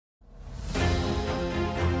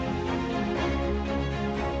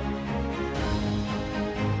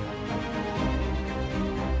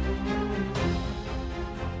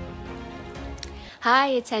Hi,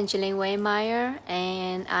 it's Angeline Waymeyer,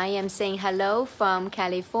 and I am saying hello from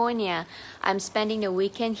California. I'm spending the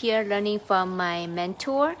weekend here learning from my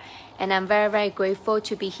mentor, and I'm very, very grateful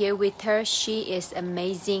to be here with her. She is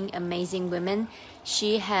amazing, amazing woman.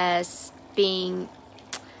 She has been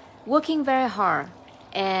working very hard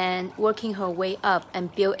and working her way up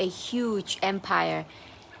and built a huge empire.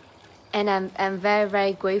 And I'm very,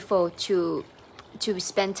 very grateful to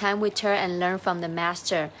spend time with her and learn from the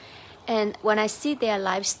master. And when I see their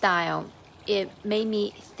lifestyle, it made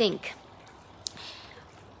me think.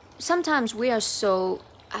 Sometimes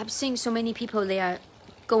I've seen so many people, they are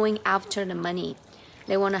going after the money.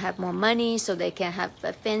 They want to have more money so they can have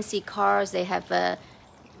fancy cars, they have a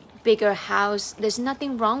bigger house. There's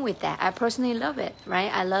nothing wrong with that. I personally love it,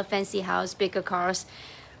 right? I love fancy house, bigger cars.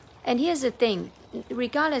 And here's the thing,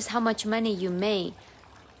 regardless how much money you make,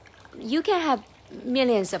 you can have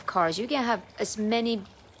millions of cars, you can have as many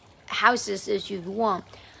houses as you want.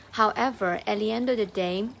 However, at the end of the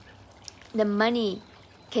day, the money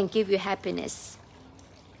can give you happiness.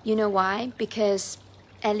 You know why? Because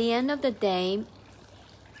at the end of the day,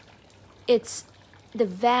 it's the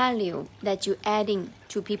value that you're adding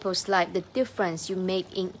to people's life, the difference you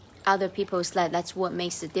make in other people's life. That's what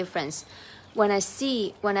makes the difference. When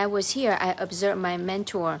I was here, I observed my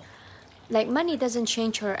mentor. Like, money doesn't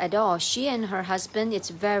change her at all. She and her husband, it's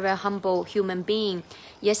very, very humble human being.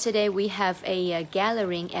 Yesterday we have a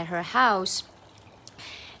gathering at her house,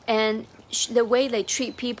 and the way they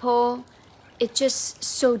treat people, it's just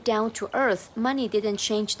so down to earth. Money didn't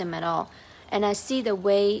change them at all. And I see the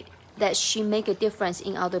way that she make a difference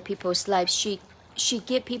in other people's lives. She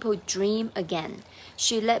get people dream again.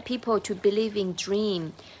 She let people to believe in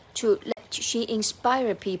dream. She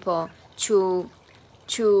inspire people to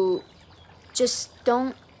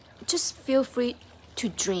just feel free to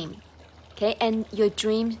dream, okay? And your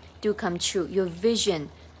dreams do come true. Your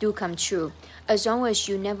vision do come true. As long as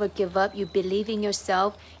you never give up, you believe in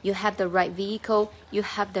yourself, you have the right vehicle, you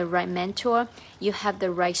have the right mentor, you have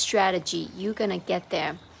the right strategy, you're gonna get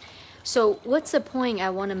there. So what's the point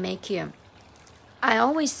I want to make here? I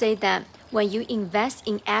always say that when you invest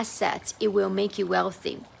in assets, it will make you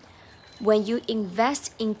wealthy. When you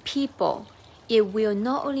invest in people, it will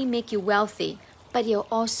not only make you wealthy, but it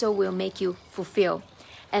also will make you fulfilled.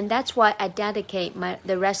 And that's why I dedicate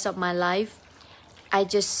the rest of my life. I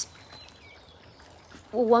just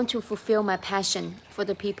want to fulfill my passion for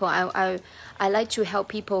the people. I like to help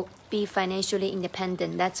people be financially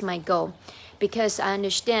independent. That's my goal. Because I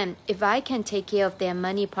understand if I can take care of their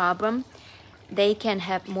money problem, they can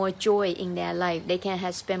have more joy in their life. They can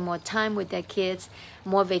spend more time with their kids,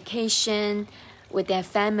 more vacation with their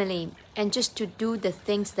family, and just to do the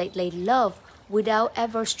things that they love without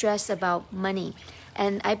ever stress about money.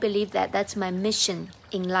 And I believe that that's my mission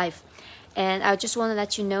in life. And I just want to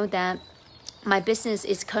let you know that my business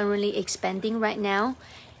is currently expanding right now,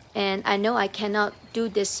 and I know I cannot do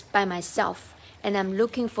this by myself. And I'm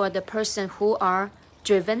looking for the person who are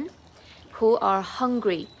driven, who are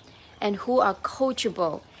hungry, and who are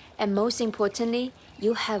coachable. And most importantly,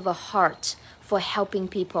 you have a heart for helping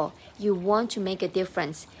people. You want to make a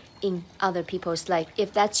difference in other people's life.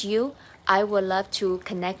 If that's you, I would love to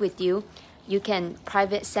connect with you. You can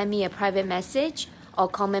send me a private message or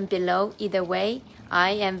comment below. Either way,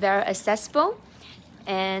 I am very accessible.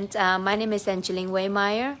 And my name is Angeline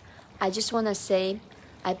Waymeyer. I just want to say,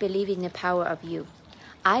 I believe in the power of you.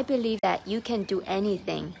 I believe that you can do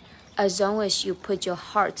anything as long as you put your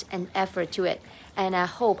heart and effort to it. And I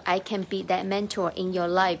hope I can be that mentor in your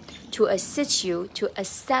life to assist you to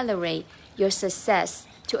accelerate your success,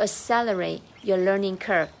 to accelerate your learning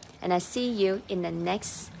curve. And I see you in the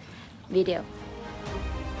next video.